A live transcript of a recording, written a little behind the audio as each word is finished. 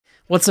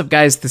What's up,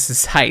 guys? This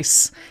is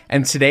Heis,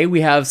 and today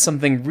we have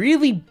something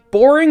really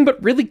boring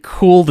but really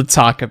cool to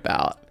talk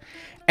about.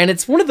 And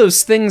it's one of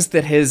those things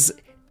that has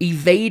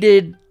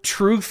evaded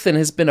truth and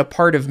has been a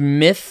part of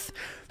myth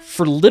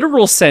for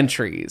literal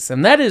centuries,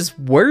 and that is,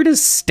 where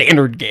does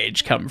standard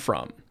gauge come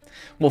from?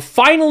 Well,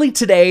 finally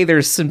today,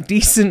 there's some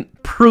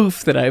decent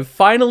proof that I've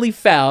finally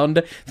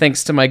found,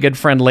 thanks to my good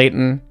friend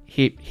Leighton.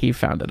 He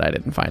found it, I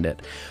didn't find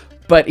it.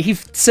 But he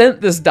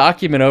sent this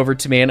document over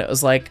to me, and it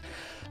was like,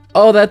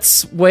 oh,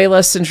 that's way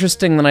less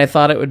interesting than I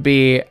thought it would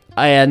be,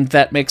 and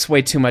that makes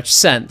way too much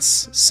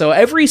sense. So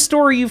every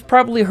story you've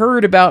probably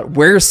heard about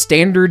where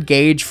standard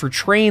gauge for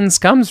trains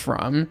comes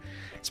from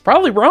is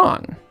probably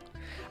wrong.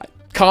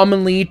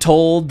 Commonly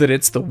told that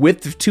it's the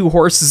width of two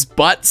horses'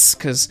 butts,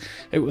 because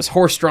it was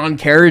horse-drawn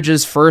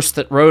carriages first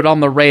that rode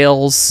on the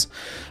rails.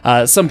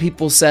 Some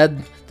people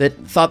said that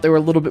thought they were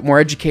a little bit more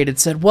educated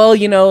said, well,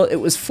 you know, it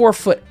was 4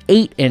 foot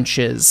 8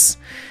 inches.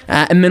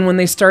 And then when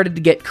they started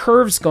to get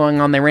curves going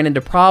on, they ran into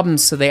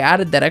problems, so they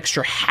added that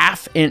extra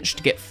 ½ inch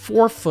to get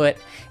 4 foot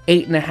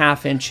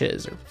 8.5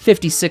 inches, or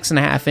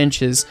 56.5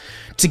 inches,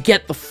 to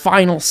get the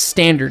final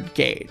standard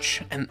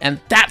gauge. And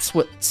that's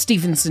what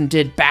Stephenson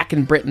did back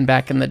in Britain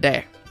back in the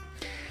day.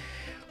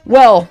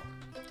 Well,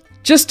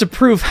 just to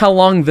prove how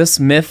long this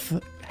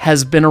myth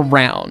has been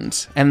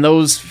around, and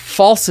those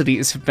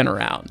falsities have been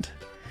around,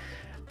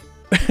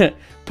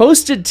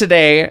 posted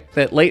today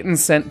that Leighton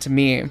sent to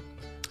me,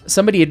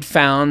 somebody had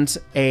found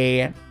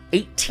a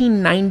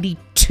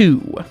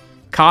 1892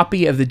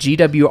 copy of the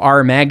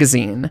GWR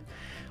magazine,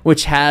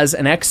 which has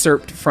an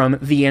excerpt from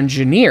The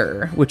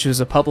Engineer, which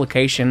was a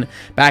publication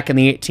back in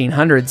the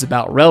 1800s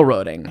about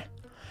railroading.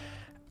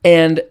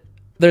 And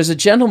there's a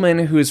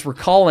gentleman who is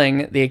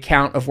recalling the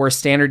account of where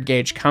standard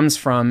gauge comes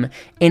from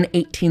in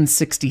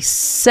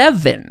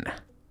 1867,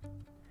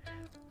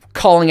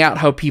 calling out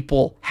how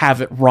people have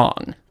it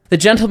wrong. The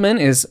gentleman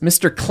is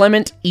Mr.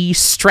 Clement E.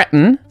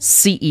 Stretton,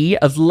 CE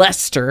of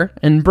Leicester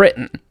in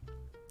Britain.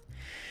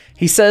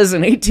 He says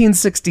in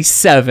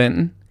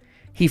 1867,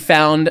 he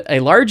found a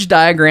large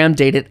diagram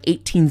dated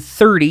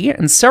 1830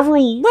 and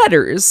several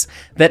letters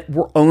that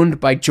were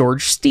owned by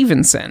George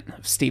Stephenson,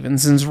 of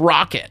Stephenson's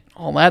rocket,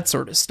 all that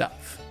sort of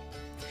stuff.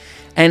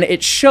 And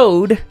it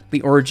showed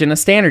the origin of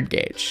standard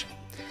gauge.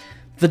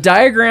 The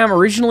diagram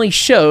originally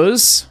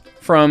shows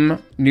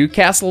from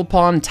Newcastle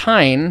upon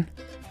Tyne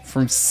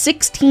from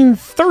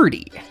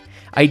 1630,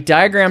 a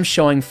diagram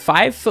showing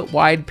 5 foot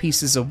wide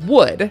pieces of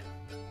wood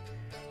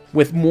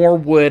with more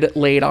wood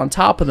laid on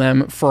top of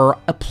them for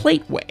a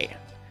plateway.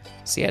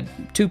 So you had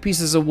 2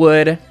 pieces of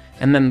wood,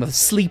 and then the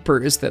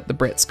sleepers that the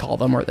Brits call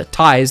them, or the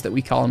ties that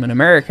we call them in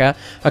America,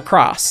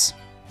 across,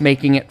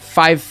 making it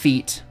 5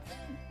 feet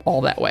all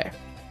that way.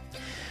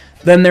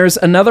 Then there's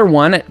another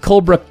one at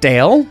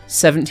Coalbrookdale,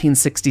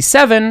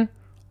 1767,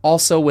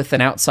 also with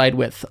an outside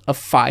width of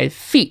 5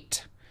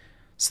 feet.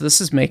 So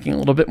this is making a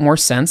little bit more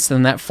sense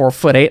than that 4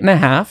 foot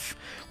 8.5.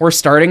 We're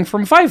starting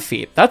from 5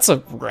 feet. That's a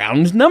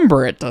round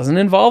number. It doesn't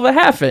involve a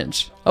 ½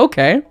 inch.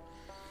 Okay.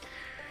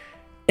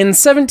 In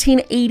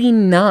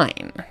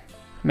 1789, a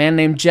man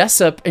named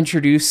Jessup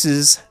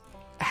introduces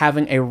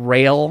having a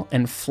rail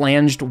and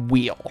flanged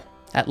wheel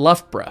at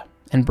Loughborough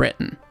in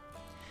Britain.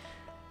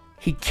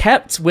 He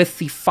kept with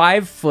the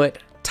 5 foot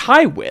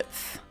tie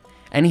width,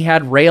 and he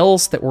had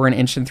rails that were 1.75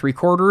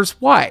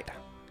 inches wide,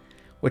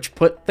 which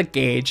put the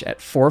gauge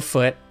at 4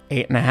 foot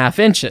 8.5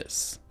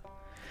 inches.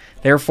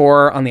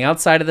 Therefore, on the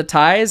outside of the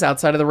ties,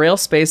 outside of the rail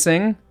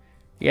spacing,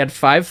 you had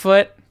 5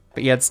 foot,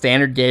 but you had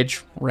standard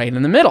gauge right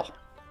in the middle.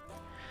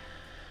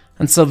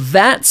 And so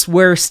that's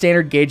where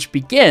standard gauge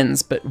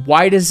begins, but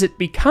why does it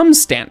become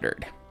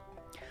standard?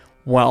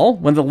 Well,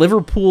 when the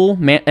Liverpool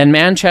and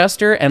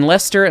Manchester and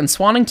Leicester and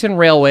Swannington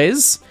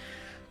railways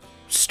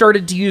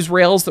started to use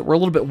rails that were a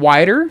little bit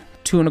wider,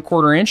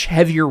 2.25 inch,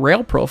 heavier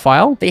rail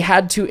profile, they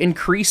had to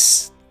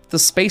increase the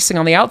spacing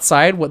on the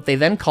outside, what they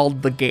then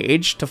called the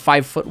gauge, to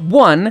 5 foot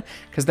 1,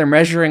 because they're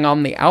measuring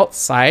on the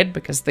outside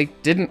because they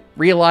didn't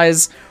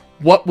realize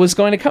what was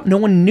going to come. No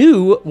one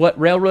knew what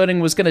railroading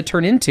was going to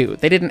turn into.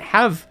 They didn't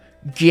have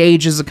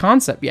gauge as a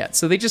concept yet,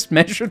 so they just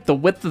measured the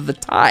width of the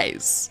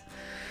ties.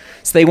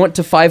 So they went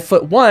to 5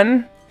 foot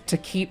 1 to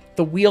keep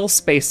the wheel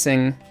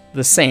spacing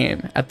the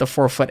same at the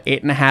 4 foot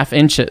 8.5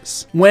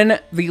 inches. When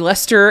the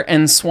Leicester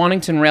and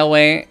Swannington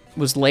Railway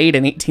was laid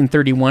in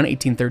 1831,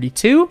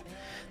 1832,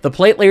 the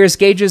plate layers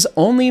gauges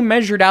only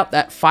measured out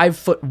that 5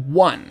 foot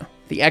 1,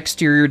 the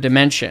exterior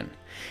dimension.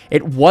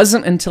 It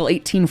wasn't until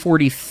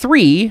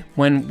 1843,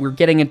 when we're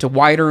getting into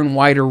wider and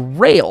wider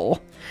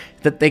rail,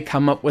 that they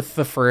come up with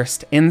the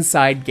first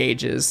inside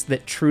gauges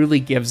that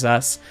truly gives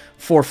us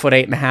 4 foot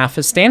 8.5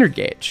 as standard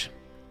gauge.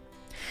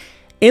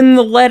 In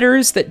the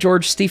letters that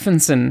George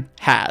Stephenson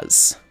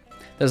has,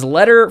 there's a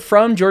letter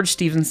from George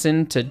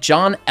Stephenson to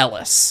John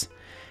Ellis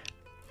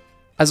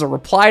as a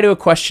reply to a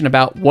question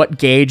about what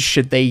gauge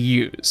should they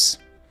use.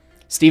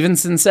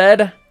 Stephenson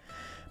said,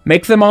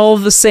 "Make them all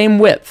of the same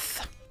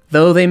width,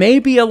 though they may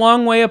be a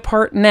long way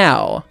apart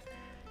now.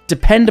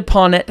 Depend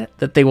upon it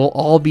that they will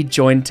all be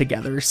joined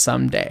together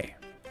someday."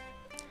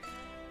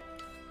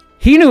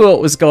 He knew what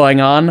was going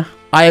on.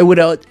 I'd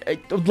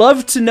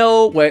love to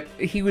know what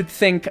he would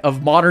think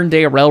of modern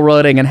day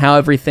railroading and how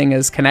everything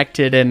is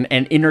connected and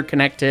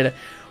interconnected,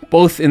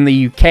 both in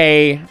the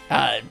UK,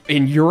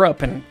 in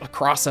Europe, and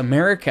across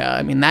America.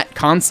 I mean, that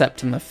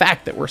concept and the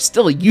fact that we're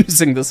still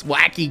using this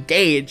wacky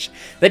gauge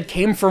that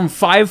came from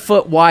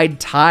 5-foot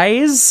wide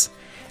ties,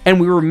 and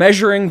we were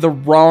measuring the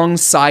wrong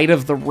side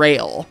of the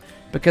rail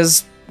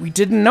because we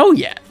didn't know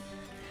yet.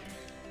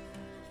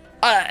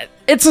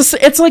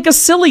 It's like a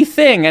silly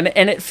thing, and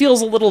it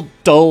feels a little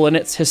dull, and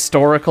it's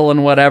historical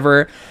and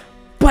whatever.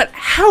 But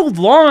how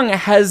long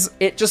has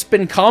it just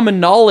been common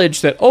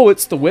knowledge that, oh,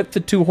 it's the width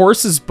of 2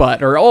 horses'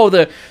 butt, or oh,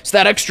 it's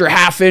that extra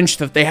 ½ inch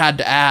that they had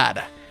to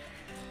add?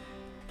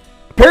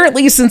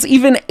 Apparently, since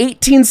even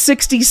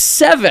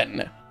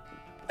 1867,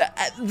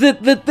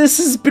 that this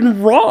has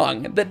been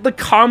wrong. That the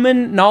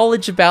common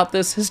knowledge about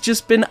this has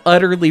just been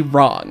utterly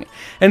wrong.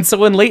 And so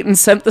when Leighton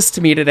sent this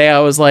to me today, I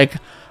was like,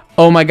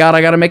 oh my god,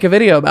 I gotta make a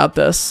video about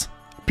this.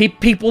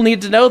 People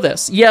need to know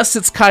this. Yes,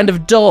 it's kind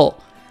of dull,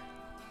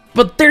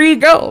 but there you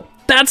go.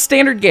 That's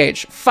standard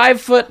gauge. 5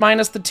 foot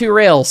minus the 2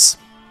 rails.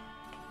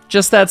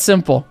 Just that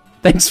simple.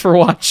 Thanks for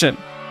watching.